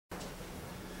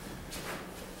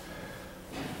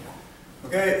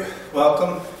Okay,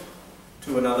 welcome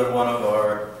to another one of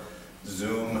our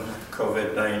Zoom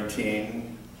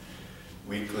COVID-19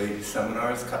 weekly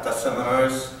seminars, Kata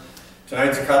seminars.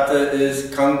 Tonight's Kata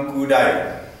is Kanku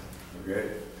Dai.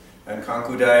 Okay, and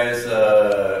Kanku Dai is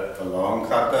a long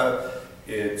Kata.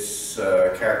 It's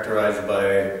characterized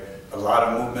by a lot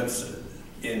of movements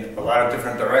in a lot of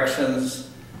different directions,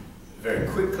 very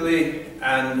quickly,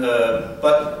 and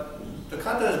but the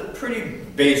Kata is pretty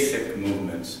basic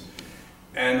movements.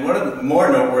 And one of the more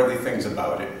noteworthy things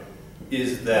about it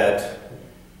is that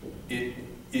a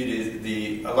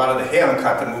lot of the Heian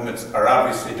Kata movements are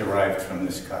obviously derived from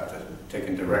this Kata,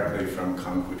 taken directly from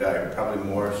Kanku Dai, probably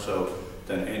more so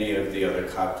than any of the other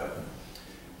Kata.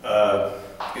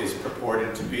 Is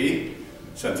purported to be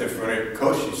Sensei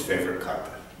Furikoshi's favorite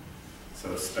Kata.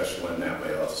 So it's special in that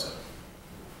way also.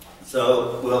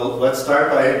 So let's start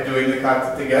by doing the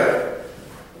Kata together,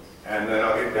 and then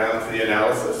I'll get down to the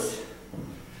analysis.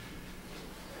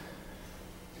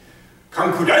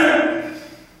 Kanku Dai.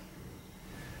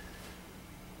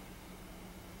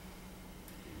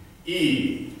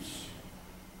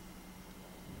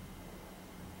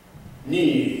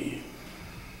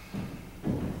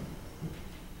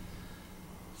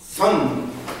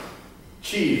 1、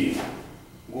2、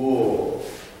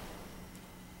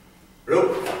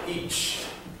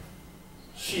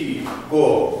3、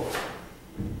4、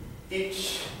5、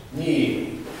6、1、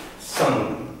4、5、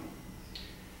1、2、3、4、5、6、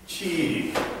1、2、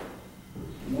3、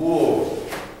4、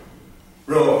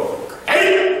5、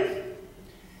1、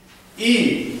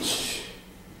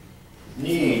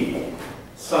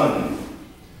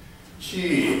2、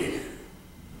3、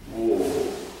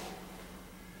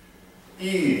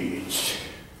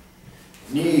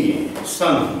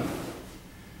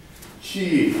4、5、1、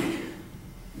2、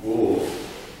3、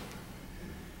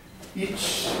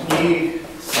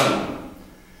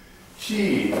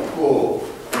4、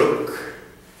5、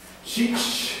6、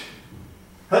7、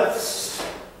8、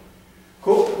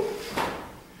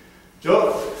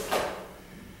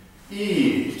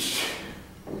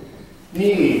9、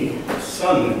10、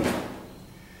1、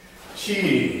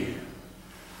2、3、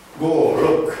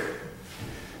4、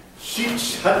5、6、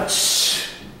7、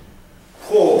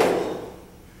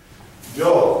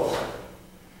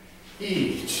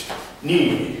8、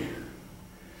9、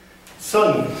10、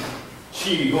1、2、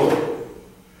3、4、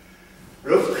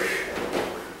5、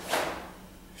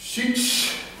6、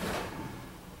7、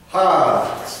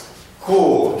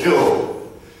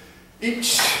8、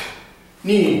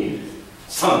9、10、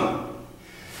1、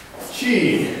2、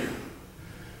3、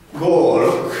4、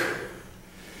5、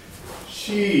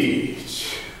6、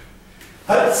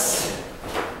7、8、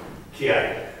気合い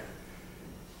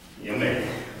読め。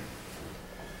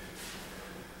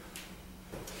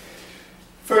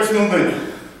First movement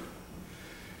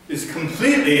is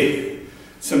completely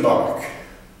symbolic.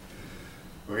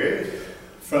 Okay,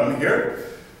 from here,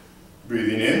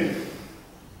 breathing in,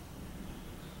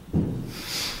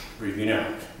 breathing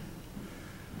out,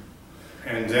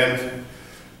 and then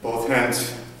both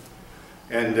hands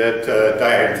and that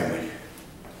diagonally.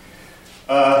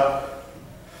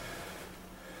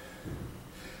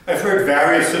 I've heard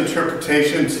various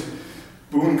interpretations,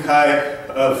 bunkai,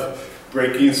 of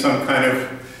breaking some kind of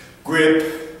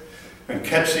grip and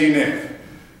catching a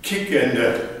kick and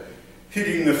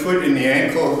hitting the foot in the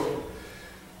ankle.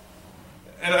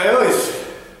 And I always,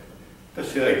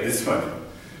 especially like this one,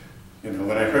 you know,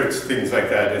 when I heard things like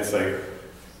that, it's like,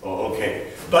 oh,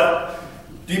 okay. But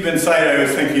deep inside I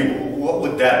was thinking, what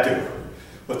would that do?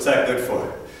 What's that good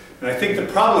for? And I think the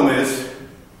problem has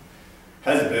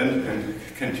been, and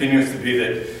continues to be,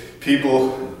 that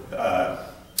people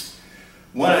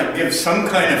want to give some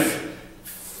kind of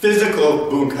physical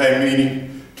bunkai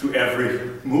meaning to every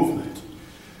movement.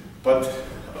 But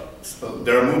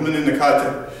there are movements in the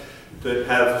Kata that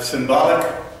have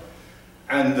symbolic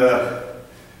and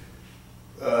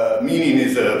meaning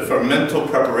is for mental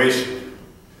preparation.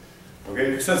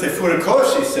 Okay? Sensei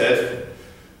Furikoshi said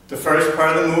the first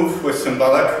part of the move was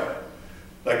symbolic,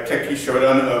 like Teki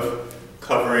Shodan, of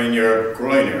covering your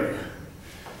groin area.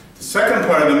 The second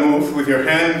part of the move, with your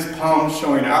hands, palms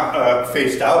showing out,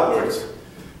 faced outwards,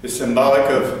 is symbolic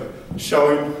of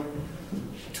showing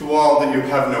to all that you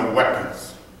have no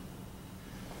weapons.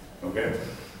 Okay?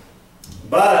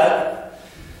 But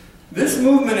this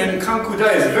movement in Kanku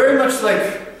Dai is very much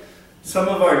like some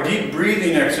of our deep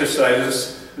breathing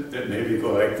exercises that maybe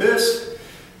go like this.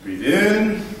 Breathe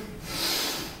in,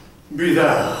 breathe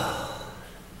out.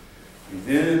 Breathe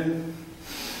in,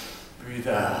 breathe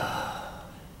out.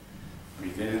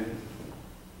 Breathe in,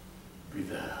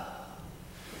 breathe out.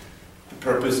 The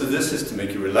purpose of this is to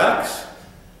make you relax,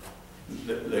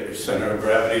 let your center of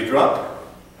gravity drop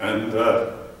and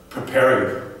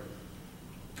prepare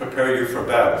you for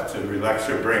battle, to relax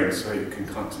your brain so you can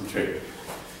concentrate.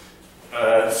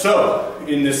 So,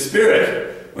 in this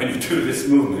spirit, when you do this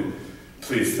movement,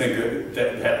 please think of it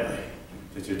that way,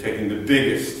 that you're taking the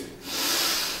biggest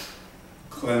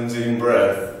cleansing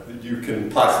breath that you can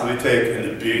possibly take, and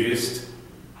the biggest,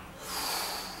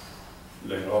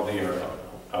 let all the air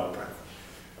out breath.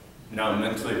 Now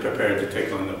mentally prepared to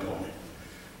take on the opponent.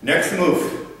 Next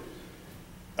move,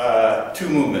 2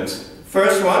 movements.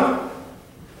 First one,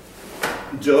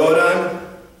 Jodan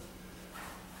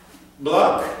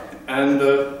block, and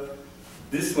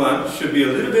this one should be a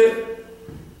little bit,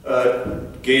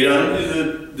 Geidan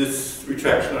is this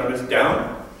retraction arm is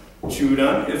down,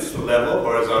 Chudan is level,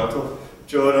 horizontal,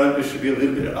 Jodan it should be a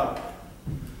little bit up.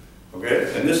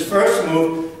 Okay, and this first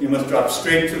move, you must drop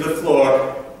straight to the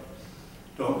floor.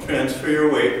 Don't transfer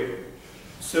your weight.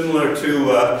 Similar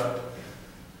to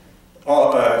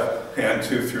hand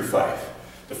 2 through 5,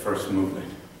 the first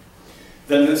movement.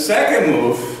 Then the second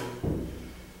move,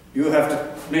 you have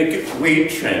to make it weight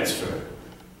transfer.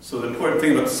 So the important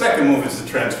thing about the second move is to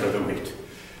transfer the weight.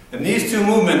 And these 2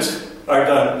 movements are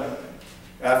done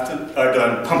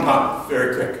pum-pum,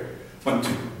 very quick. 1,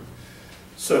 2.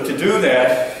 So to do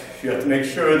that, you have to make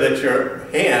sure that your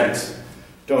hands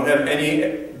don't have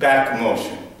any back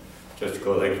motion. Just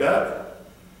go like that,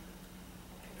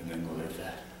 and then go like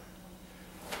that.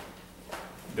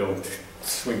 Don't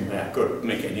swing back or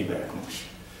make any back motion.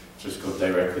 Just go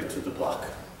directly to the block.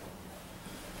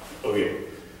 Okay,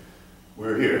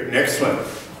 we're here. Next one.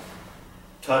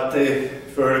 Tate,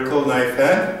 vertical knife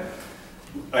hand.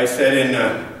 I said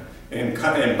in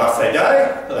Basai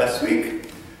Dai last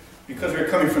week, because we're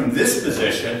coming from this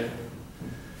position,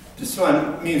 this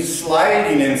one means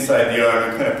sliding inside the arm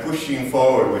and kind of pushing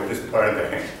forward with this part of the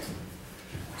hand.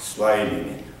 Sliding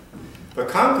in. But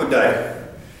Kanku Dai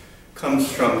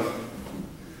comes from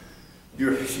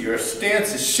your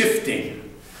stance is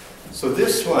shifting. So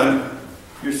this one,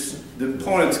 the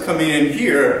opponent's coming in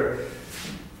here,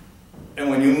 and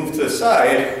when you move to the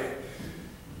side,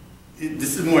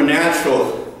 this is more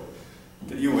natural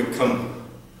that you would come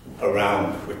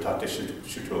around with Tate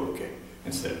Shutoke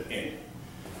instead of in.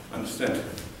 Understand?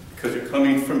 Because you're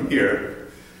coming from here,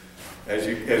 as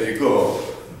you go,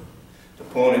 the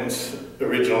opponent's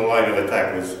original line of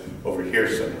attack was over here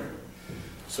somewhere.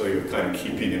 So you're kind of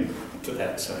keeping him to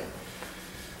that side.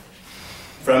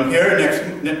 From here,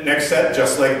 next set,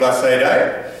 just like Basai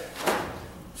Dai,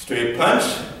 straight punch,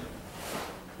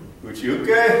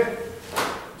 Uchiuke,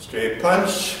 straight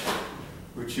punch,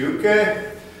 Uchiuke.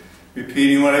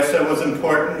 Repeating what I said was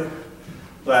important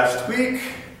last week,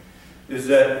 is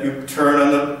that you turn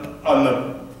on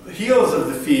the heels of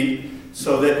the feet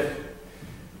so that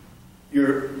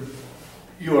your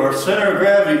center of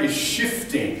gravity is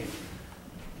shifting.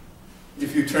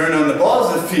 If you turn on the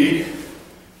balls of the feet,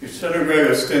 your center of gravity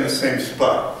will stay in the same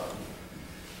spot.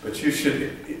 But you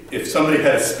should, if somebody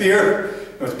had a spear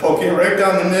and was poking right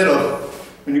down the middle,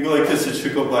 when you go like this, it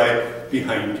should go by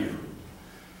behind you.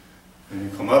 And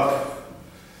you come up,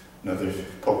 another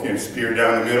poking spear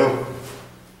down the middle,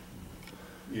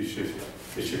 it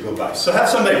should go by. So have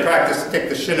somebody practice, take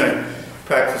the shinai,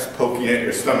 practice poking at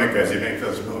your stomach as you make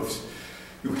those moves.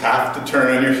 You have to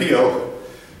turn on your heel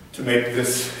to make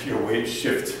your weight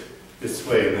shift this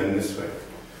way and then this way.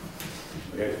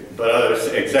 Okay? But others,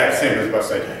 exact same as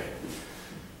Basai Dai.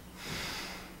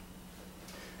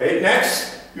 Okay,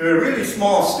 next, you're in a really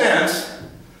small stance,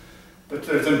 but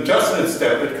there's an adjustment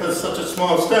step because such a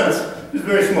small stance is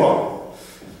very small.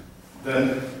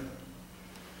 Then,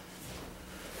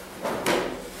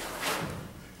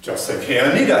 just like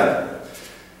Heian-Nidan.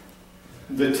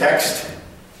 The text,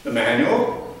 the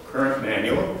manual, current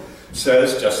manual,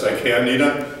 says, just like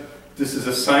Heian-Nidan, this is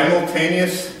a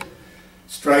simultaneous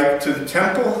strike to the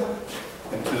temple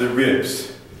and to the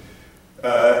ribs.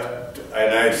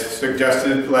 And I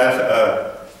suggested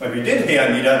when we did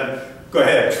Heian-Nidan, go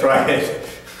ahead, try it.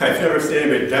 I've never seen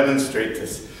anybody demonstrate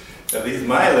this. At least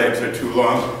my legs are too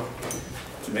long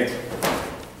to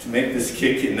make this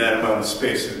kick in that amount of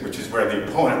space, which is where the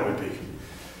opponent would be.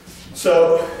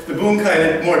 So the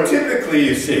bunkai, more typically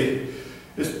you see,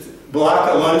 is block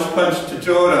a lunge punch to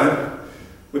Jodan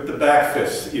with the back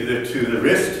fist, either to the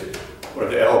wrist or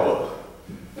the elbow,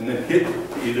 and then hit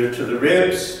either to the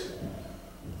ribs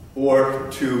or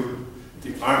to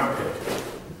the armpit.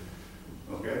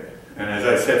 Okay? And as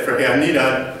I said for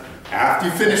Heian-Nidan, after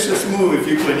you finish this move,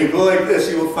 when you go like this,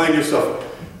 you will find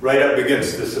yourself right up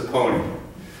against this opponent.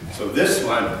 So this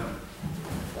one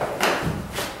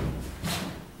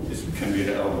can be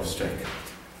the elbow strike.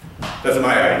 That's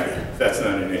my idea. That's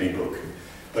not in any book.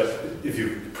 But if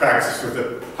you practice with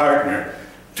a partner,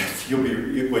 you'll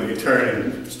be, when you turn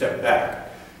and step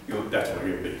back, that's where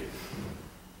you'll be.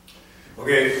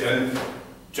 Okay, then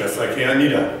just like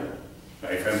Nida,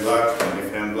 right hand block,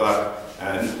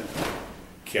 and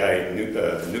Kiai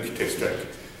Nukite strike.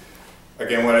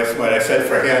 Again, what I said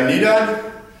for hand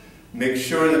Nida, make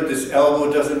sure that this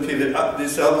elbow doesn't pivot up.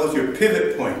 This elbow is your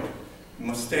pivot point. You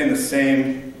must stay in the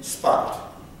same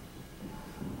spot.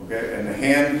 Okay, and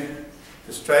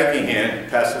the striking hand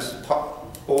passes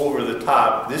over the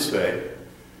top this way,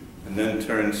 and then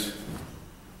turns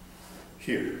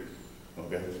here.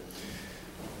 Okay.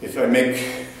 If I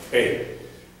make a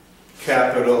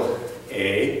capital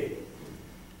A,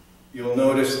 you'll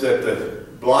notice that the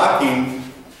blocking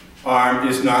arm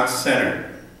is not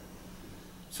centered.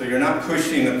 So you're not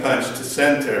pushing the punch to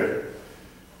center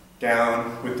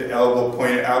down with the elbow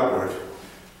pointed outward.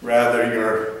 Rather,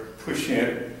 you're pushing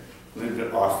it a little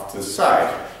bit off to the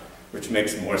side, which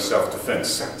makes more self-defense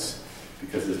sense,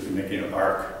 because it's making an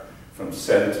arc from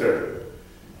center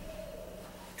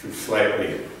to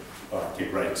slightly off the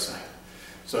right side.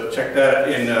 So check that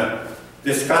in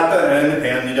this kata and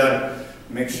Nida.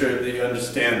 Make sure that you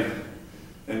understand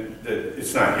that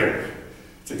it's not here.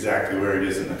 It's exactly where it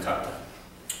is in the kata.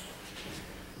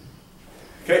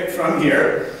 Okay, from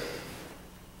here,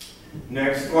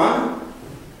 next one,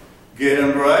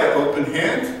 Gedanbrai, open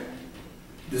hand.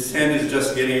 This hand is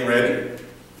just getting ready.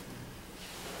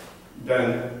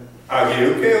 Then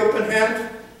Ageuke, open hand.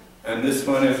 And this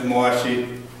one is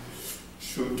Moashi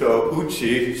Shuto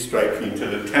Uchi, striking to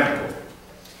the temple.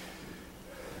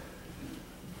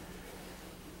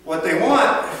 What they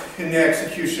want in the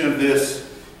execution of this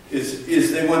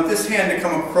is they want this hand to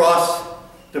come across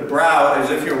the brow as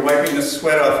if you're wiping the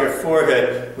sweat off your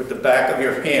forehead with the back of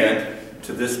your hand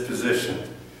to this position.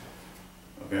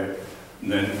 Okay?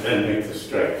 And then make the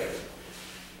strike.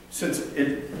 Since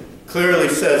it clearly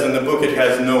says in the book it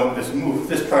has no,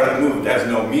 this part of the movement has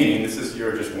no meaning, this is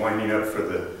you're just winding up for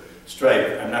the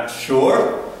strike. I'm not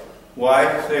sure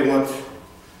why they want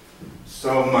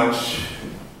so much,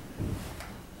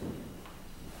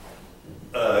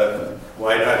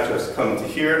 why not just come to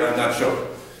here, I'm not sure.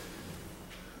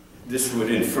 This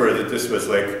would infer that this was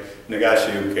like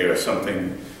Nagashi Uke or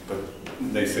something, but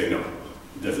they say no,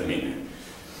 it doesn't mean it.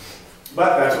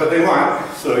 But that's what they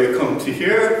want. So you come to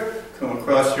here, come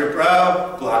across your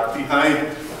brow, block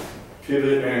behind,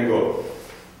 pivot and go.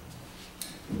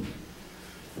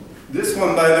 This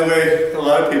one, by the way, a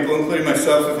lot of people, including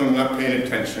myself if I'm not paying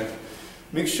attention,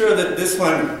 make sure that this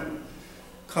one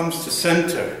comes to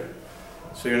center.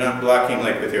 So you're not blocking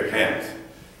like with your hand,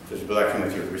 just blocking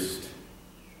with your wrist.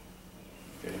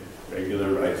 Okay,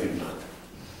 regular rising knot.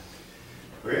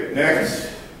 Okay,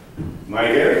 next,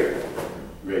 Maigeri,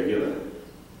 regular.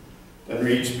 Then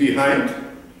reach behind.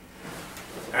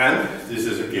 And this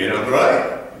is a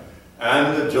Gedanbrai.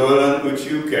 And the Joran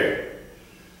Uchiuke.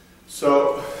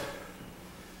 So,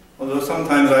 although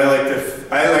sometimes I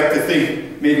like to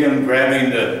think maybe I'm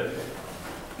grabbing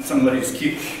somebody's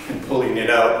kick and pulling it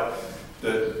out.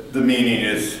 The meaning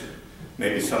is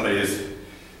maybe somebody is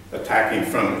attacking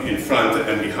from in front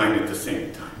and behind at the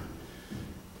same time.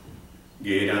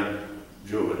 Gedan,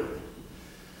 Joran.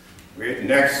 Okay,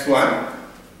 next one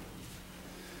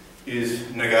is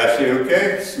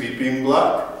Nagashioke, sweeping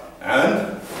block,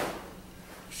 and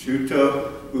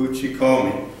Shuto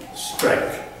Uchikomi,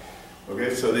 strike.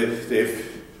 Okay, so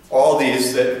they've all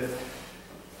these that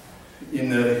in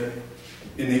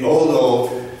the old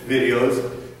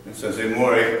videos, it says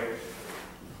Mori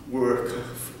were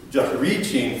just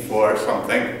reaching for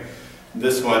something.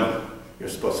 This one you're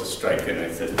supposed to strike, and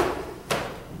I said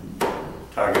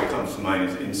target comes to mind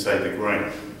is inside the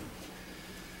groin.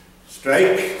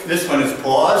 Strike. This one is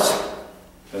pause,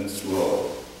 then slow.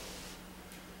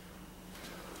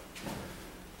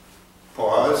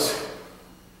 Pause,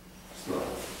 slow.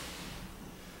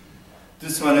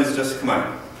 This one is just, come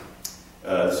on.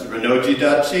 This is Renoji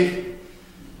Dachi.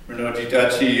 Renoji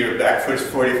Dachi, your back foot is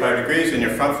 45 degrees, and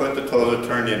your front foot, the toes are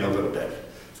turned in a little bit.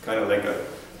 It's kind of like a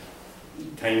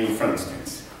tiny front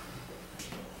stance.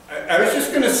 I was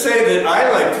just going to say that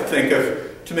I like to think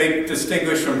of, to make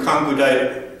distinguish from Kanku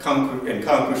and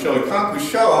Kanku Sho. In Kanku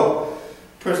Sho,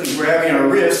 person grabbing our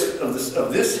wrist of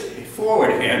this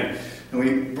forward hand, and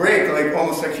we break like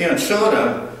almost like hand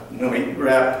showdown, and then we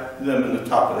wrap them in the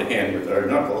top of the hand with our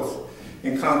knuckles.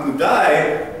 In Kanku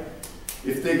Dai,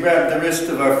 if they grab the wrist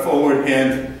of our forward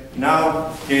hand,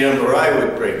 now Gedanbrai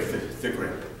would break the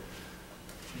grip.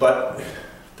 But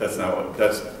that's not what,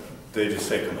 they just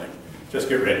say, come on, just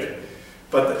get ready.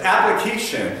 But the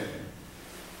application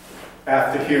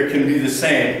after here can be the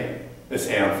same as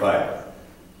hand 5,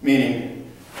 meaning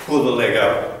pull the leg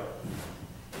out,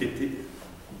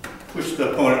 push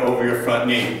the opponent over your front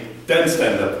knee, then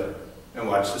stand up and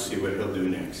watch to see what he'll do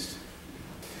next.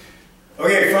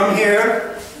 Okay, from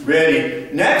here, ready.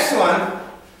 Next one,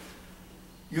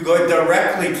 you go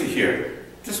directly to here.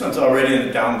 This one's already in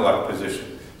the down block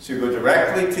position. So you go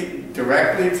directly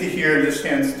to here, this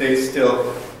hand stays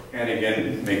still, and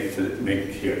again, make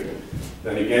here.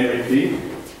 Then again, repeat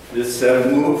this set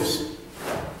of moves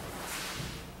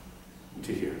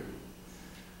to here.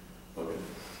 Okay.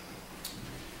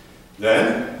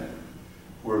 Then,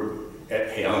 we're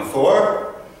at hand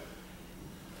 4,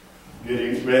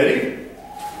 getting ready.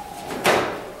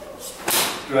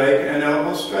 Strike and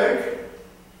elbow strike.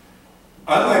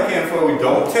 Unlike hand 4, we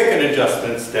don't take an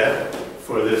adjustment step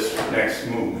for this next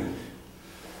movement.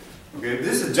 Okay,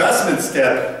 this adjustment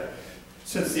step,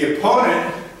 since the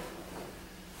opponent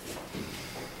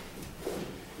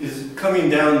is coming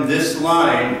down this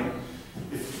line,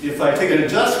 if I take an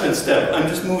adjustment step, I'm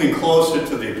just moving closer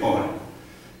to the opponent.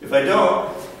 If I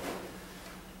don't,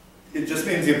 it just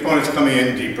means the opponent's coming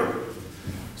in deeper.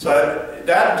 So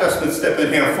that adjustment step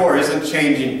in hand 4 isn't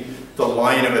changing the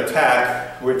line of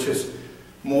attack, which is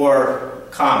more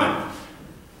common.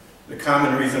 The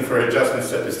common reason for adjustment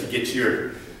step is to get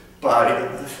your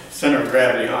body, center of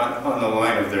gravity on the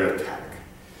line of their attack.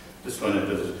 This one,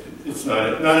 it's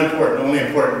not important, only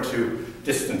important to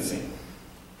distancing.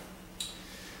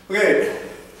 Okay,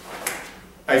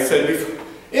 I said before,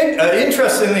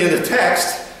 interestingly in the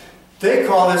text, they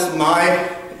call this mai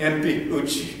empi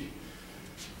uchi,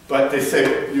 but they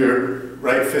say your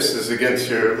right fist is against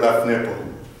your left nipple.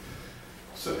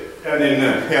 So, and in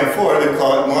hand 4, they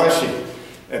call it marshi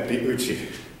empi uchi.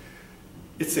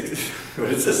 It's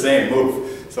the same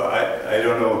move, so I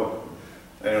don't know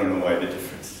why the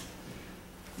difference.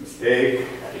 Mistake,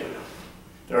 I don't know.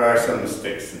 There are some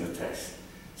mistakes in the text,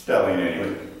 spelling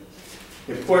anyway.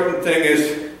 The important thing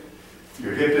is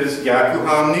your hip is gyaku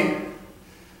hamni,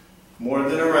 more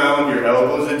than around, your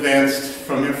elbow is advanced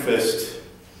from your fist,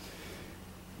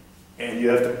 and you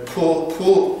have to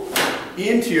pull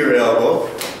into your elbow,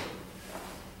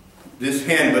 this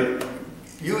hand, but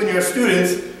you and your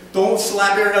students don't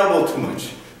slap your elbow too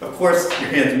much. Of course, your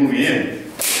hand's moving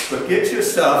in, but get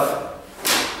yourself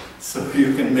so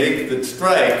you can make the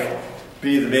strike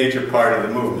be the major part of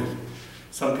the movement.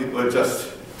 Some people are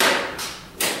just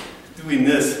doing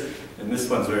this, and this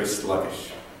one's very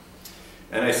sluggish.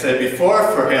 And I said before,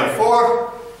 for hand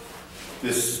 4,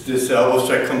 this elbow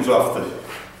strike comes off the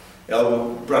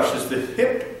elbow, brushes the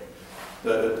hip,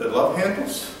 the love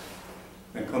handles,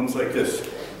 and comes like this.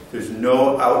 There's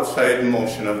no outside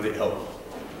motion of the elbow.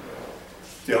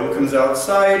 If the elbow comes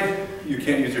outside, you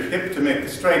can't use your hip to make the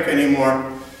strike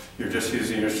anymore. You're just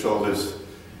using your shoulders.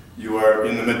 You are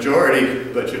in the majority,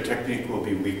 but your technique will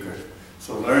be weaker.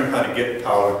 So learn how to get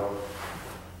power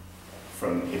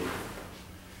from the hip,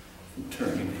 from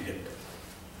turning the hip.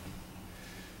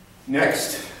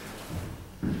 Next,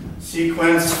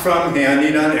 sequence from hand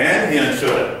nidan and hand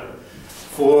shoda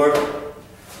for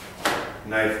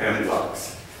knife hand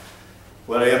blocks.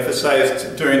 What I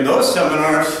emphasized during those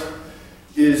seminars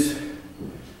is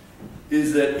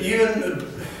that even,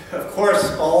 of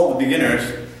course, all the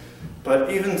beginners,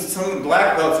 but even some of the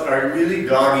black belts are really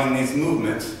dogging these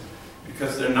movements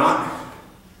because they're not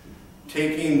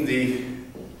taking the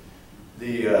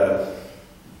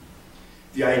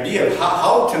idea of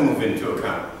how to move into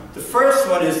account. The first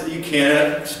one is that you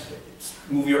can't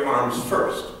move your arms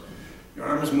first. Your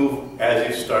arms move as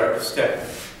you start stepping.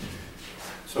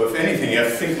 So if anything, you have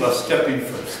to think about stepping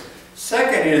first.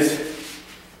 Second is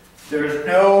there's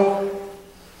no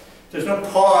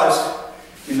pause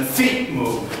in the feet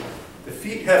move. The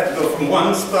feet have to go from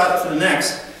one spot to the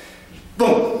next,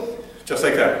 boom, just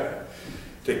like that.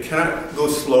 They cannot go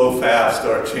slow, fast,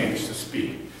 or change the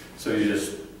speed. So you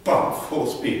just bump, full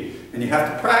speed. And you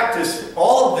have to practice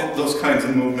all of those kinds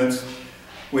of movements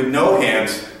with no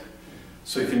hands,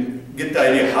 so you can get the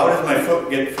idea, how does my foot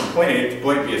get from point A to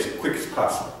point B as quick as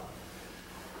possible.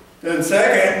 Then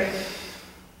second,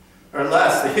 or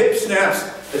last, the hip snaps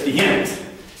at the end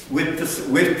with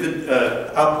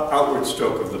the outward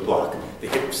stroke of the block. The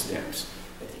hip snaps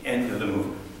at the end of the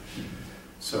movement.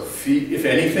 So feet, if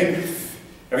anything,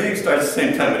 everything starts at the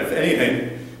same time, but if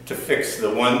anything, to fix the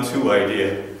 1-2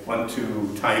 idea,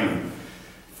 1-2 timing,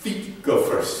 feet go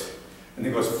first, and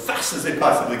they go as fast as they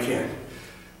possibly can.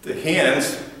 The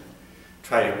hands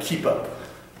try to keep up.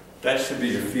 That should be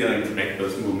your feeling to make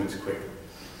those movements quick.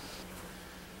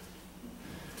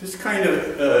 This kind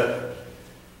of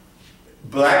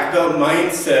black belt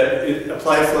mindset, it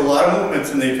applies to a lot of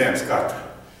movements in the advanced kata.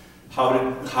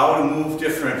 How to move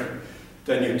different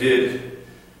than you did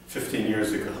 15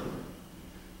 years ago.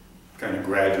 Kind of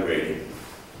graduating.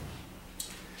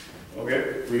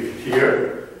 Okay, we're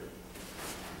here.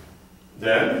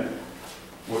 Then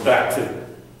we're back to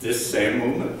this same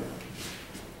movement.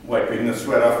 Wiping the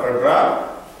sweat off our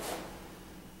brow.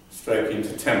 Striking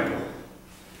to tempo.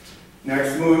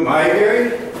 Next move,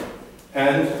 Maigiri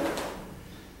and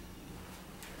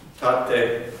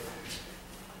Tate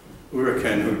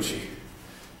Uraken Uchi,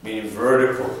 meaning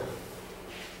vertical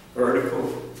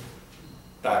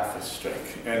back fist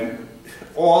strike. And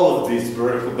all of these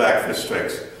vertical back fist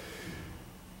strikes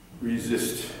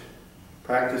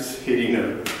practice hitting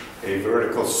a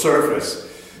vertical surface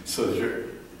so that your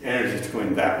energy is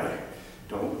going that way.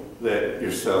 Don't let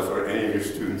yourself or any of your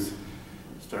students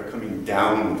start coming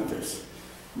down with this.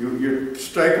 Your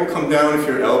strike will come down if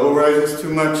your elbow rises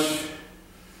too much,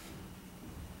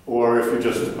 or if you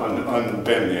just unbend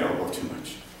the elbow too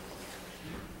much.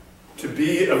 To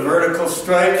be a vertical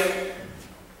strike,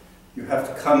 you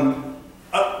have to come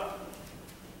up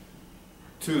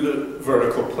to the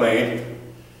vertical plane,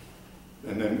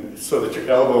 and then so that your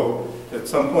elbow, at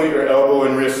some point your elbow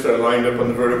and wrist are lined up on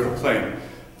the vertical plane.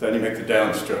 Then you make the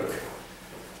downstroke.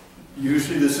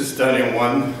 Usually this is done in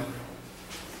one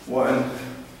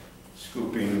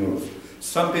scooping move.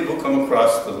 Some people come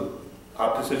across the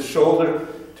opposite shoulder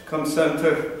to come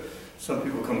center. Some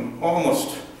people come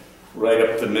almost right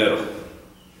up the middle.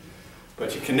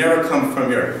 But you can never come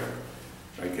from your,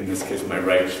 like in this case, my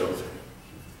right shoulder,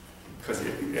 because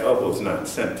your elbow is not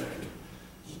centered.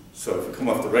 So if you come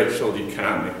off the right shoulder, you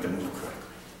cannot make the move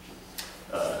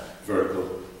correctly.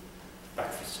 Vertical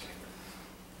back fist strike.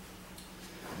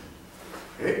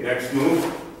 Okay, next move,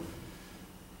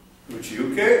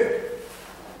 Uchi-uke,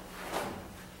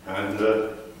 and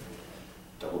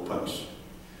double punch.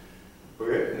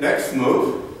 Okay, next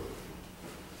move.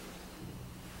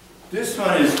 This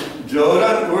one is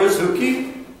Jodan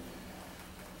Urazuki,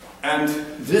 and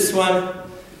this one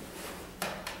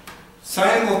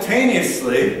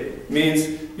simultaneously means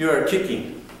you are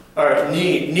kicking, or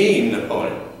kneeing the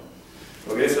opponent.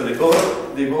 Okay, so they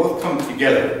both come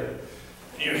together.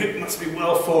 Your hip must be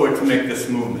well forward to make this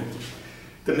movement.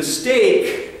 The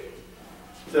mistake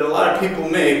that a lot of people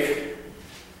make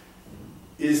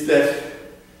is that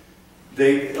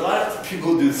a lot of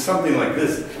people do something like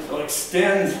this. They'll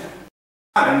extend,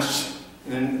 punch,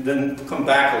 and then come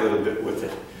back a little bit with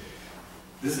it.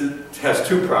 This has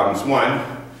two problems. One,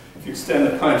 if you extend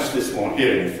the punch, this won't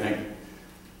hit anything.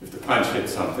 If the punch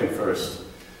hits something first,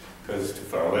 because it's too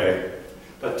far away.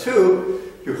 But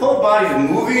two, your whole body is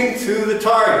moving to the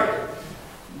target.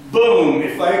 Boom!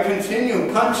 If I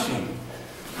continue punching,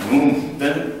 boom,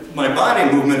 then my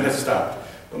body movement has stopped,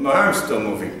 but my arm's still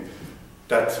moving.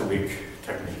 That's a weak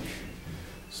technique.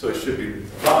 So it should be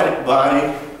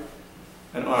body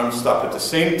and arm stop at the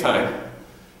same time.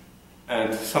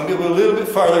 And some people are a little bit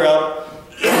farther out,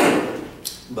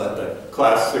 but the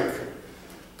classic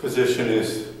position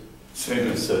is same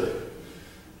as the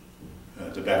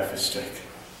back fist strike.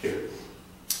 Here,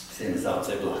 same as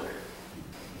outside block.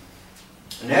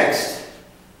 Next,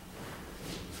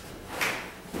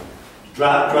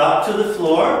 drop to the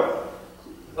floor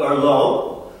or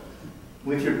low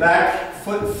with your back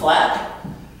foot flat,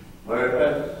 or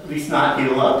at least not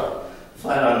heel up,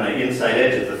 flat on the inside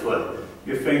edge of the foot.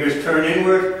 Your fingers turn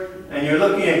inward, and you're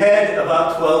looking ahead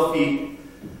about 12 feet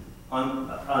on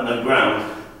the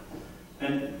ground.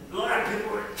 And a lot of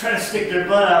people are trying to stick their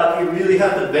butt out. You really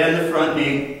have to bend the front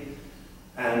knee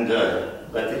and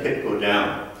let the hip go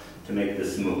down to make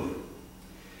this move.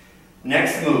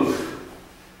 Next move.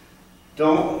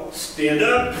 Don't stand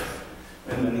up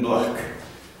and then block.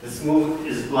 This move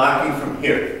is blocking from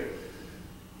here.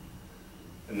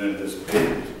 And then just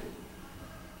bend.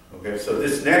 Okay, so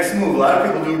this next move, a lot of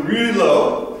people do really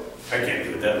low. I can't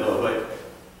do it that low, but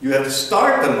you have to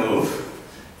start the move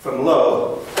from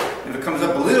low. If it comes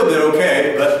up a little bit,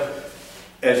 okay, but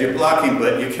as you're blocking,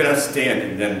 but you cannot stand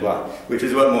and then block, which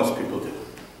is what most people do.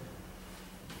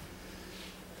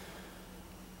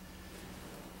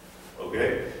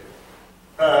 Okay.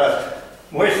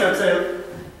 Mori Sensei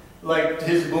liked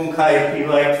his bunkai he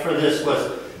liked for this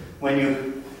was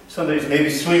when somebody's maybe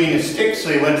swinging a stick,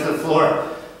 so he went to the floor.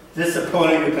 This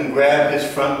opponent, you can grab his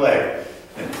front leg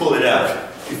and pull it out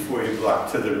before you block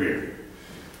to the rear.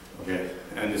 Okay,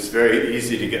 and it's very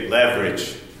easy to get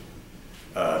leverage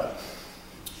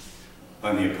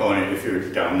on the opponent if you're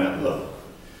down that low.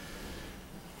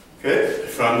 Okay,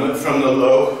 from the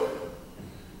low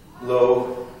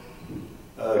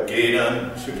gate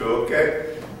on Shuto,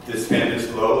 okay, This hand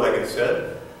is low, like I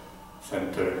said.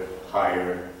 Center,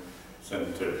 higher,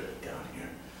 center, down here.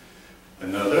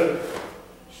 Another.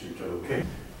 Shoot, okay.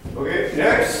 Okay,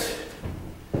 next.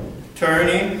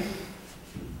 Turning.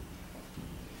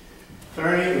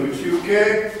 Turning,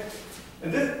 uchuke.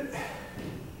 And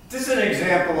this is an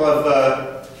example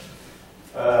of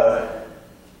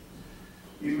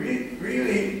you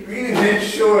really make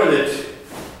sure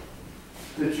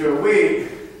that your weight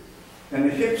and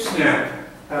the hip snap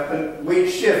happen, weight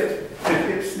shift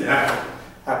and hip snap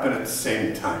happen at the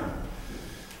same time.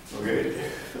 Okay,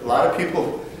 a lot of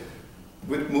people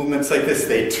with movements like this,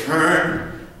 they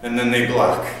turn and then they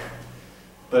block.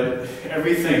 But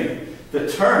everything,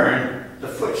 the turn, the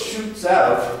foot shoots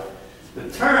out, the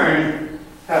turn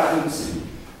happens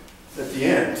at the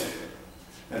end,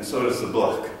 and so does the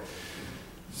block.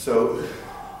 So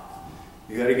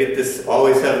you got to get this,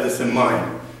 always have this in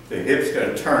mind. The hip's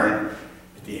going to turn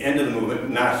at the end of the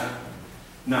movement,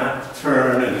 not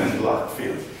turn and then block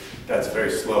feeling. That's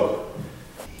very slow.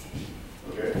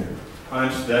 Okay,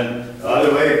 punch, then the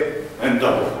other way, and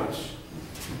double punch.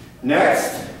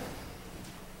 Next,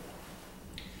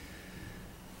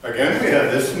 again we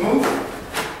have this move,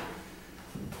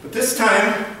 but this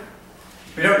time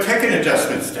we don't take an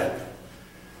adjustment step.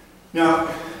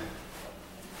 Now,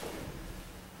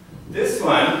 this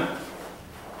one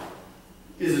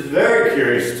is very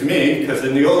curious to me, because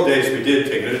in the old days we did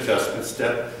take an adjustment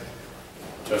step,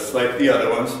 just like the other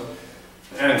ones.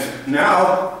 And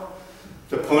now,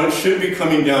 the opponent should be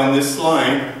coming down this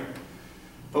line,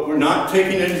 but we're not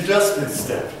taking an adjustment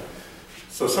step.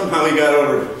 So somehow he got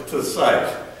over to the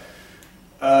side.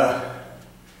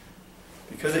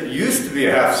 Because it used to be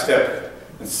a half step,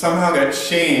 and somehow got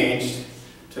changed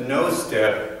to no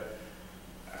step.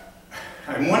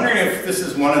 I'm wondering if this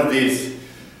is one of these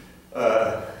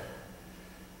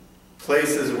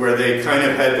places where they kind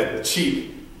of had to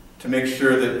cheat to make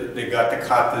sure that they got the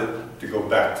kata to go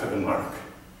back to the mark.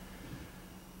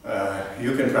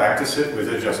 You can practice it with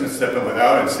adjustment step and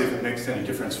without and see if it makes any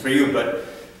difference for you, but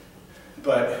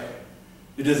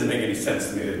it doesn't make any sense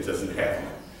to me that it doesn't have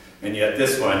one. And yet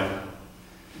this one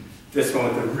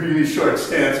with the really short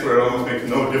stance where it almost makes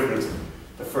no difference,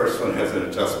 the first one has an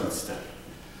adjustment step.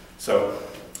 So,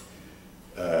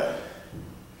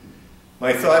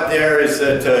 my thought there is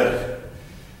that,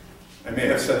 I may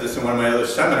have said this in one of my other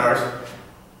seminars,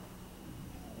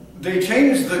 they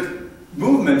changed the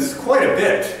movements quite a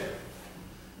bit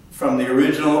from the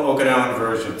original Okinawan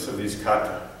versions of these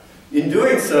kata. In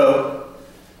doing so,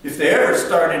 if they ever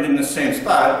started in the same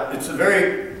spot, it's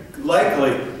very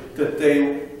likely that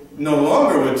they no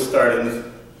longer would start and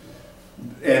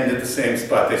end at the same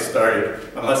spot they started,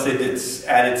 unless they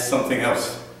added something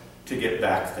else to get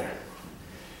back there.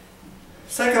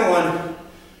 Second one,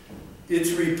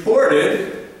 it's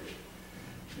reported,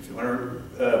 if you want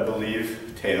to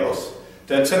believe tales,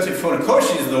 that Sensei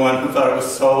Funakoshi is the one who thought it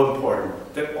was so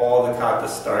important that all the kata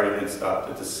started and stopped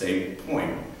at the same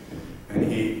point. And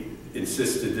he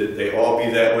insisted that they all be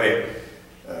that way,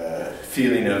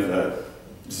 feeling of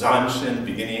zanshin,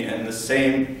 beginning and the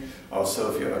same.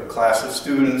 Also, if you have a class of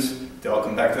students, they all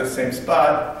come back to the same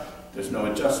spot. There's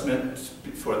no adjustment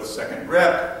before the second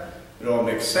rep. It all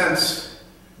makes sense.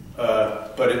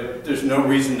 But there's no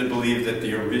reason to believe that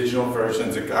the original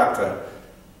versions of kata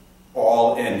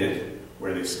all ended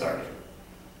where they started.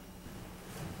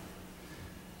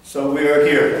 So we are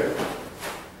here.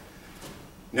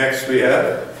 Next we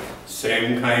have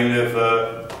same kind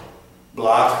of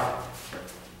block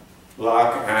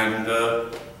and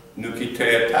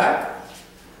nukite attack,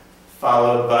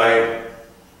 followed by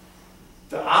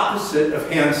the opposite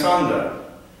of hand sanda.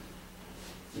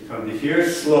 You come to here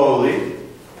slowly,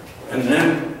 and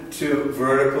then to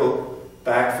vertical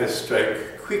back fist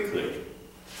strike quickly.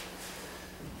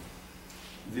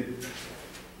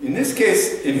 In this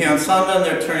case, in hand sanda,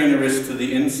 they're turning the wrist to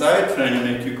the inside, trying to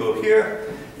make you go here.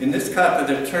 In this kata,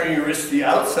 they're turning your wrist to the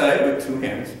outside with two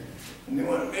hands, and they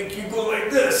want to make you go like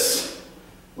this.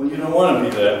 Well, you don't want to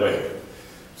be that way.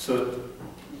 So,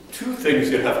 two things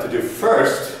you have to do.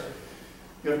 First,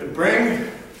 you have to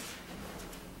bring,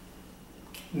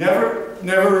 never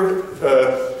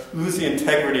lose the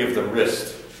integrity of the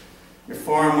wrist. Your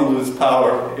forearm will lose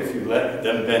power if you let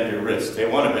them bend your wrist. They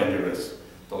want to bend your wrist.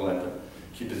 Don't let them.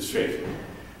 Keep it straight.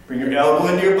 Bring your elbow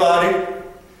into your body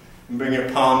and bring your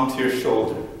palm to your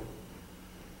shoulder.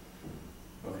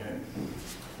 Okay?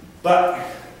 But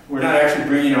we're not actually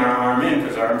bringing our arm in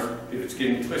because our arm, if it's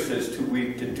getting twisted, it's too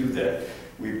weak to do that.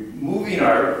 We're moving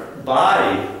our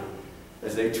body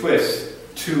as they twist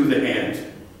to the hand.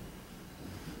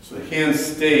 So the hand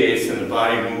stays and the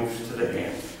body moves to the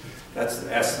hand. That's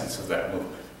the essence of that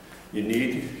movement. You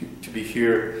need to be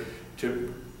here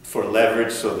for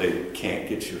leverage so they can't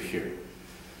get you here.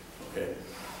 Okay.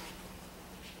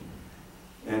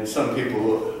 And some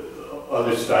people,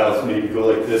 other styles maybe go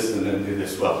like this and then do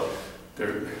this. Well,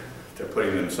 they're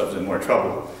putting themselves in more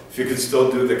trouble. If you can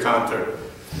still do the counter,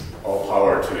 all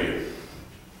power to you.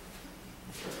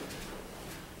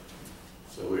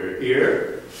 So we're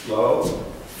here, slow,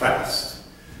 fast.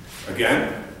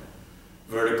 Again,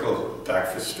 vertical back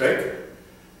fist strike,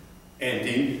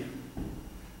 ending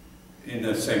in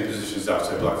the same position as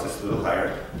outside block, just a little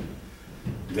higher.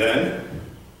 Then,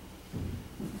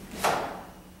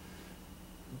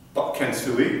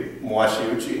 Kensui,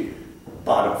 Moashi Uchi,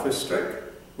 bottom fist strike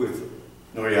with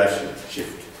Noriyashi,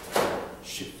 shift,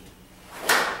 shift.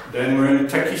 Then we're in a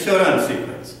Teki Shodan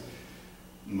sequence.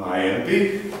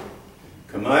 Mayembi,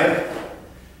 Kamae,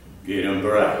 Gedan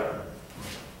Barai.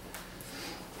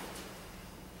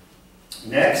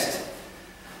 Next,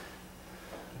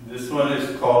 this one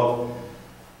is called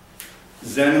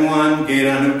Zenwan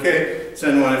Gedan Uke.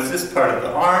 Zenwan is this part of the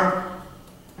arm.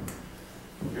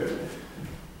 Good.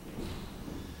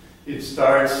 It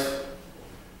starts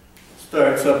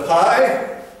up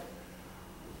high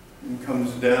and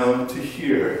comes down to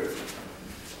here.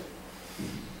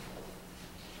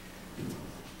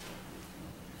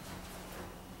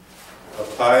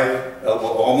 Up high, elbow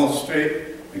almost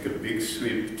straight, make a big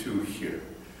sweep to here.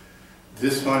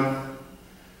 This one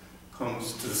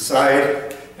comes to the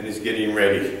side and is getting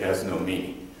ready, it has no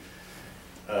meaning.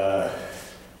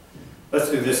 Let's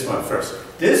do this one first.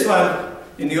 This one,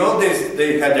 in the old days,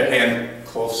 they had their hand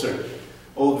closer.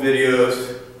 Old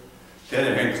videos, they had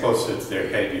their hand closer to their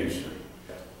head usually.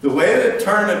 The way that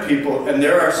tournament people, and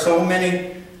there are so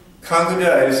many Kanku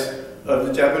guys of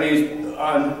the Japanese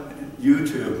on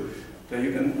YouTube that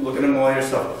you can look at them all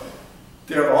yourself.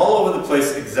 They're all over the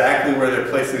place exactly where they're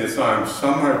placing this arm.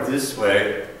 Some are this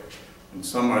way, and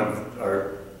some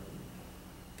are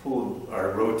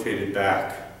rotated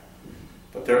back.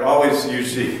 But they're always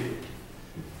usually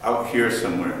out here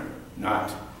somewhere,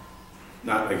 not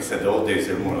like I said, the old days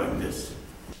they were more like this.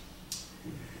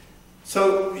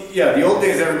 So yeah, the old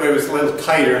days everybody was a little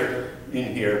tighter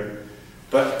in here,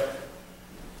 but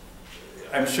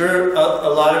I'm sure a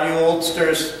lot of you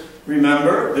oldsters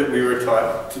remember that we were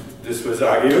taught this was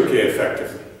Ageuke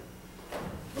effectively.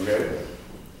 Okay?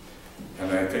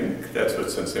 And I think that's what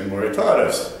Sensei Mori taught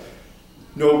us.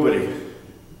 Nobody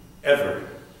ever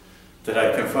that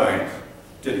I can find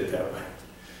did it that way.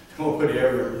 Nobody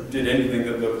ever did anything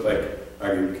that looked like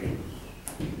Ageuke.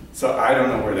 So I don't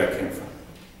know where that came from.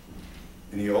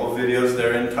 In the old videos,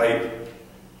 they're in tight.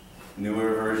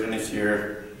 Newer version is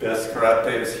here. Best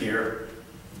karate is here.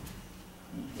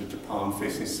 With the palm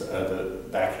facing, the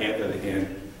back hand of the hand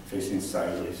facing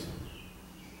sideways.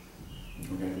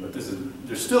 Okay, but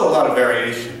there's still a lot of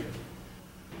variation.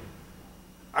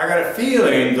 I got a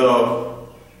feeling, though,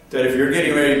 that if you're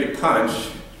getting ready to punch,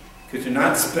 because you're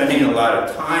not spending a lot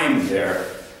of time there,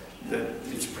 that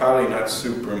it's probably not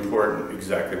super important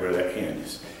exactly where that hand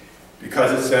is.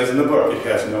 Because it says in the book, it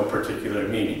has no particular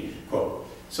meaning. Quote.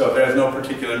 So if it has no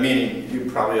particular meaning, you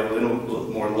probably have a little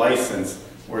more license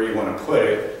where you want to put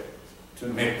it to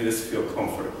make this feel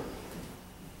comfortable.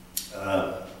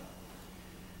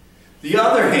 The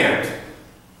other hand,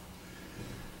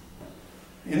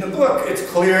 in the book, it's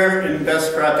clear, in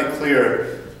Best Karate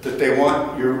clear, that they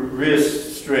want your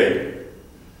wrist straight.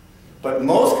 But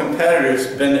most competitors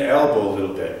bend the elbow a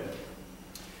little bit.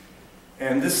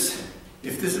 And this,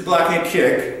 if this is blocking a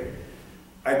kick,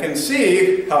 I can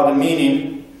see how the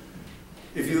meaning,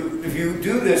 if you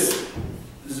do this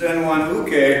Zenwan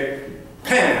Uke,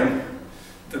 pan,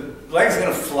 the leg's going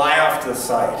to fly off to the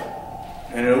side.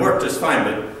 And it'll work just fine,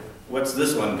 but what's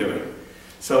this one doing?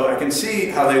 So I can see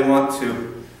how they want to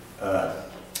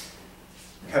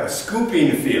have a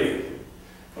scooping feeling,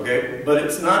 okay? But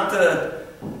it's not the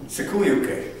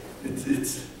Sekuyuke,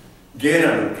 it's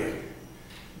Geran-uke,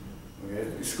 okay?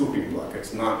 The scooping block.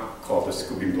 It's not called a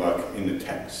scooping block in the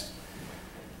text.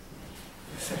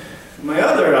 My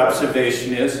other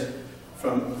observation is,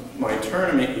 from my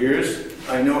tournament years,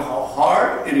 I know how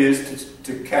hard it is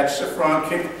to catch the front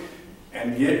kick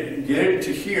and get it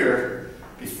to here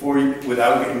before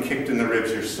without getting kicked in the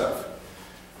ribs yourself.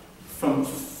 From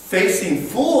facing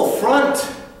full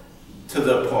front to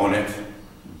the opponent,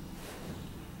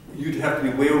 you'd have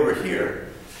to be way over here.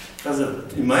 That's,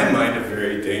 in my mind, a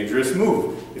very dangerous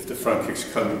move if the front kick's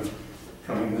coming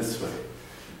this way.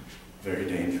 Very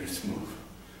dangerous move.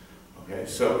 Okay,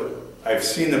 so I've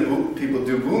seen the people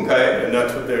do bunkai, and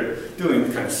that's what they're doing,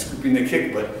 kind of scooping the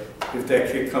kick, but if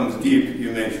that kick comes deep,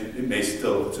 it may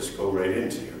still just go right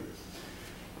into you.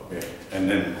 Okay, and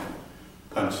then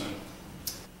punchy.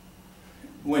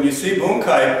 When you see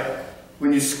bunkai,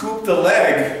 when you scoop the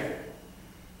leg,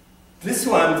 this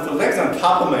one, the leg's on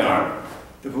top of my arm.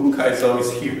 The bunkai is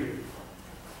always here,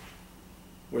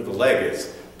 where the leg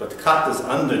is, but the kata's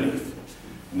underneath.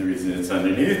 And the reason it's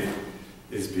underneath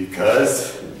is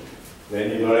because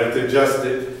then you don't have to adjust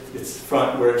it. It's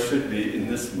front where it should be in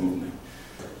this movement.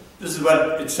 This is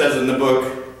what it says in the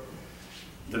book,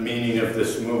 the meaning of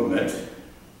this movement.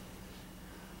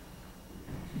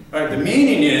 All right, the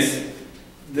meaning is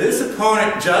this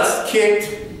opponent just kicked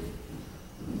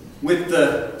with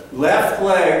the left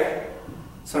leg,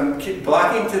 so I'm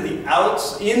blocking to the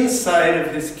inside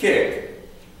of his kick.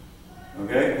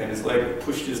 Okay, and his leg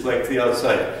pushed his leg to the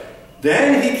outside.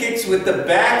 Then he kicks with the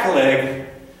back leg,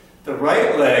 the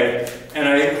right leg, and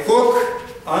I hook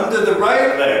under the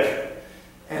right leg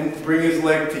and bring his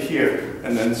leg to here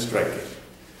and then strike it.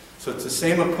 So it's the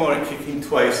same opponent kicking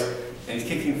twice, and he's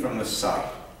kicking from the side.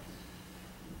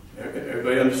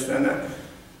 Everybody understand that?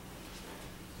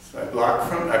 So I block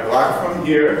from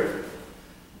here.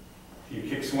 He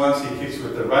kicks once, he kicks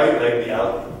with the right leg, the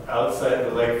outside of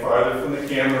the leg farther from the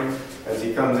camera. As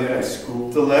he comes in, I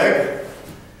scoop the leg.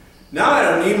 Now I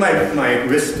don't need my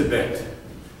wrist to bend.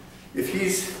 If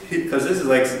because this is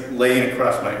like laying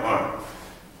across my arm.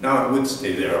 Now it would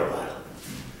stay there a while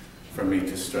for me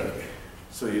to strike.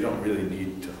 So you don't really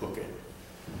need to hook it.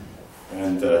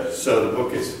 And so the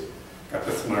book is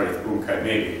Kata Samari Bunkai,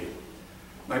 maybe.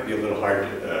 Might be a little hard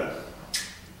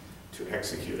to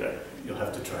execute it. You'll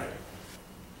have to try.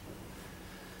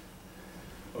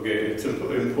 Okay, it's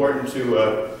important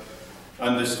to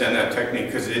understand that technique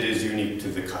because it is unique to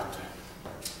the kata.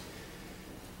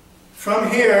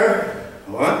 From here,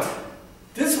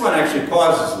 this one actually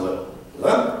pauses a little.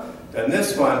 And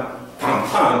this one, pam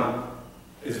pam,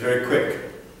 is very quick.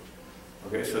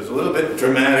 Okay, so it's a little bit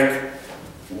dramatic,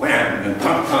 wham, and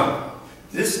pam pam.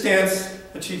 This stance,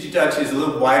 Hachijidachi, is a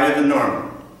little wider than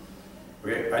normal.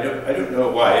 Okay, I don't know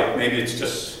why. Maybe it's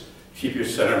just keep your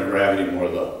center of gravity more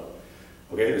low.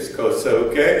 Okay, this goes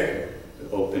okay,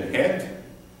 open hand.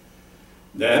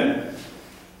 Then,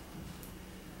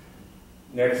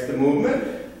 next the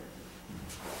movement,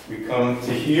 we come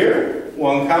to here,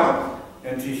 one count,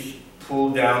 and to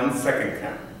pull down, second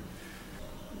count.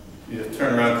 You just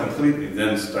turn around completely,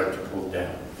 then start to pull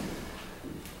down.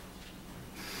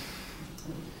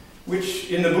 Which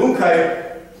in the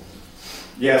bunkai,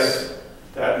 yes,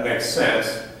 that makes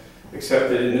sense,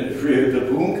 except that in the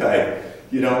bunkai,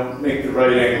 you don't make the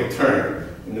right angle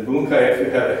turn. In the bunkai, if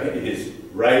you have his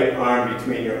right arm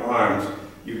between your arms,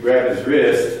 you grab his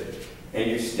wrist and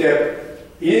you step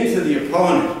into the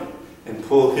opponent and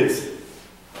pull his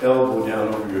elbow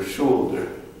down over your shoulder.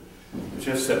 You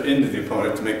just step into the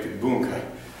opponent to make the bunkai.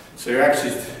 So you're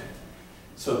actually,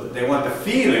 so they want the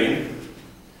feeling.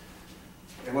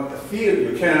 They want the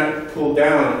feel. You cannot pull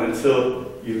down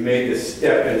until you've made this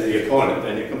step into the opponent,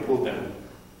 then you can pull down.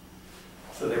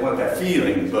 So they want that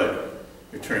feeling, but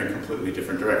you're turning a completely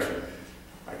different direction,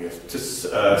 I guess, to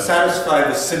satisfy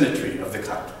the symmetry of the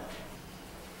kata.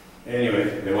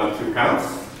 Anyway, they want 2 counts.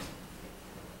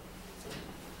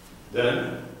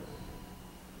 Then,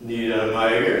 Nida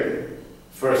Maiger.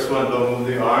 First one, don't move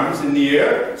the arms in the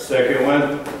air. Second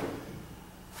one,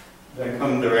 then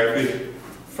come directly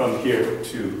from here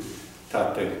to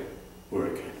Tate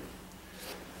Hurricane.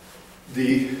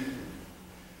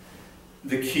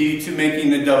 The key to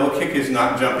making the double kick is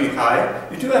not jumping high.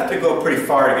 You do have to go pretty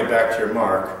far to get back to your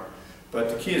mark, but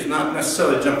the key is not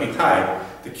necessarily jumping high.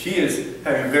 The key is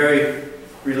having very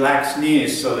relaxed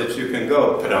knees so that you can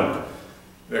go padump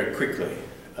very quickly.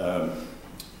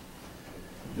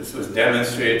 This was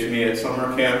demonstrated to me at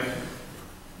summer camp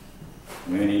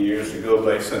many years ago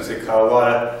by Sensei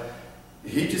Kawada.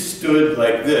 He just stood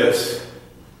like this,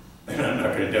 and I'm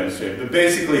not going to demonstrate it, but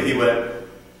basically he went,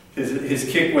 his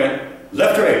kick went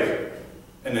left, right,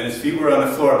 and then his feet were on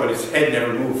the floor, but his head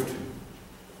never moved.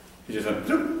 He just went,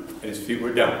 and his feet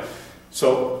were down.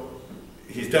 So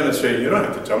he's demonstrating you don't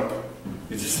have to jump,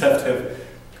 you just have to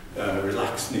have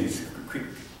relaxed knees, quick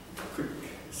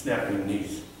snapping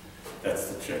knees. That's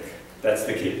the trick. That's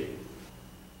the key.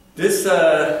 This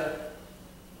Nida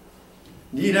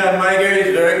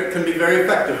Maigeri can be very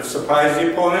effective. Surprise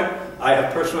the opponent. I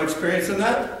have personal experience in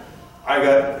that. I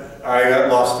got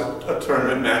lost a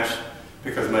tournament match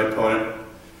because my opponent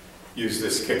used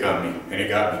this kick on me, and he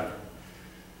got me.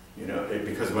 You know,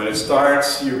 because when it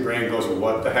starts, your brain goes, well,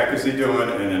 what the heck is he doing?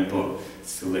 And then boom,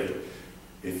 it's too late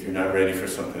if you're not ready for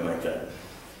something like that.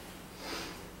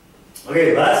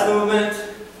 Okay, last movement.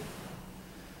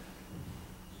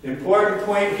 The important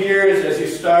point here is as you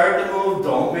start to move,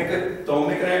 don't make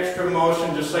an extra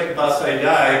motion, just like Basai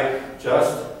Dai.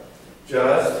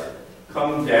 Just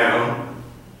come down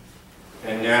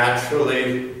and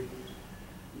naturally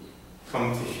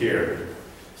come to here.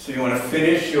 So you want to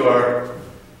finish your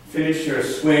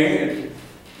swing,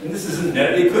 and this isn't,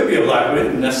 it could be a block, but it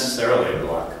isn't necessarily a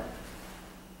block.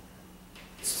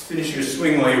 Just finish your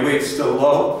swing while your weight's still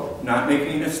low, not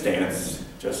making a stance,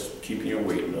 just keeping your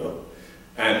weight low.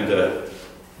 And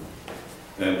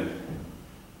then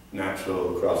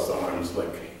natural across the arms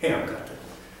like hand kata.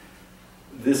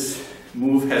 This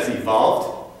move has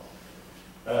evolved.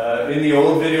 In the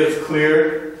old video, it's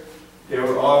clear they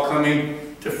were all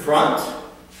coming to front.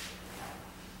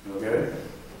 Okay?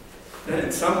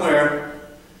 Then somewhere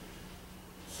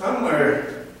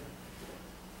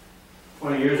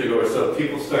 20 years ago or so,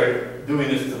 people started doing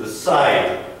this to the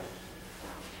side.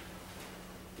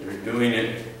 They were doing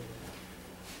it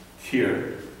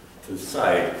here to the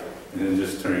side and then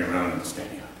just turning around and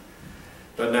standing up.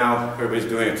 But now everybody's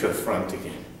doing it to the front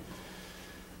again.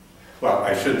 Well,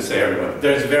 I shouldn't say everyone.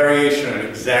 There's variation on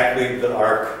exactly the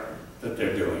arc that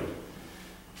they're doing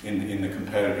in the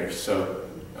competitors. So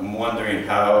I'm wondering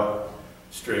how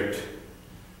strict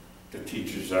the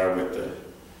teachers are with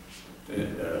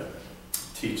the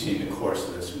teaching the course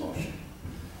of this motion.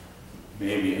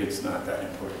 Maybe it's not that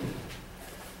important.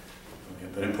 Okay,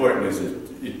 but important is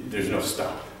that there's no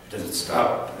stop. It doesn't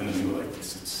stop and then go like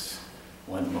this. It's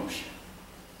one motion.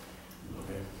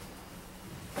 Okay.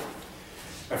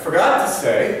 I forgot to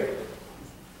say,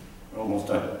 we're almost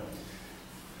done.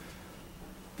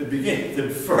 The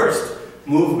first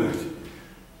movement,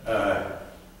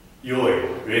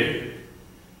 yoi, ready?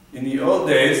 In the old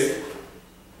days, it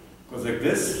goes like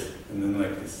this and then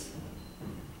like this.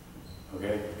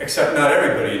 Okay? Except not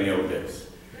everybody in the old days.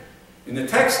 In the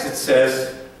text it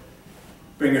says,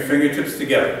 bring your fingertips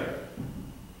together.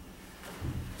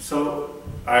 So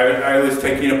I was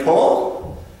taking a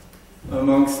poll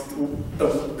amongst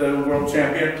the world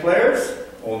champion players,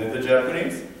 only the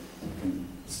Japanese.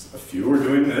 A few were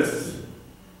doing this,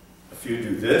 a few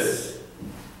do this,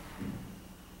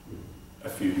 a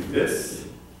few do this,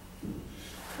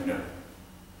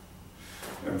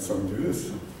 and some do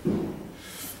this,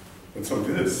 and some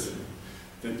do this.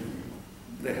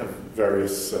 They have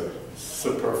various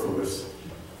superfluous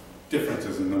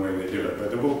differences in the way they do it, but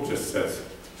the book just says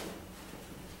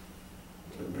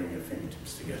to bring your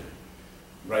fingertips together.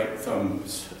 Right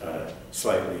thumbs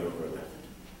slightly over left.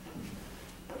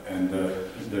 And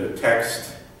the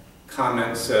text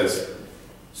comment says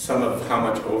some of how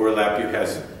much overlap you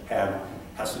have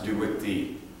has to do with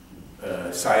the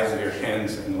size of your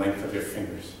hands and length of your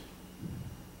fingers.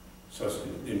 So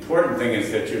the important thing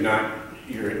is that your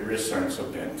wrists aren't so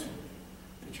bent,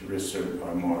 that your wrists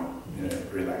are more in a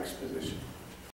relaxed position.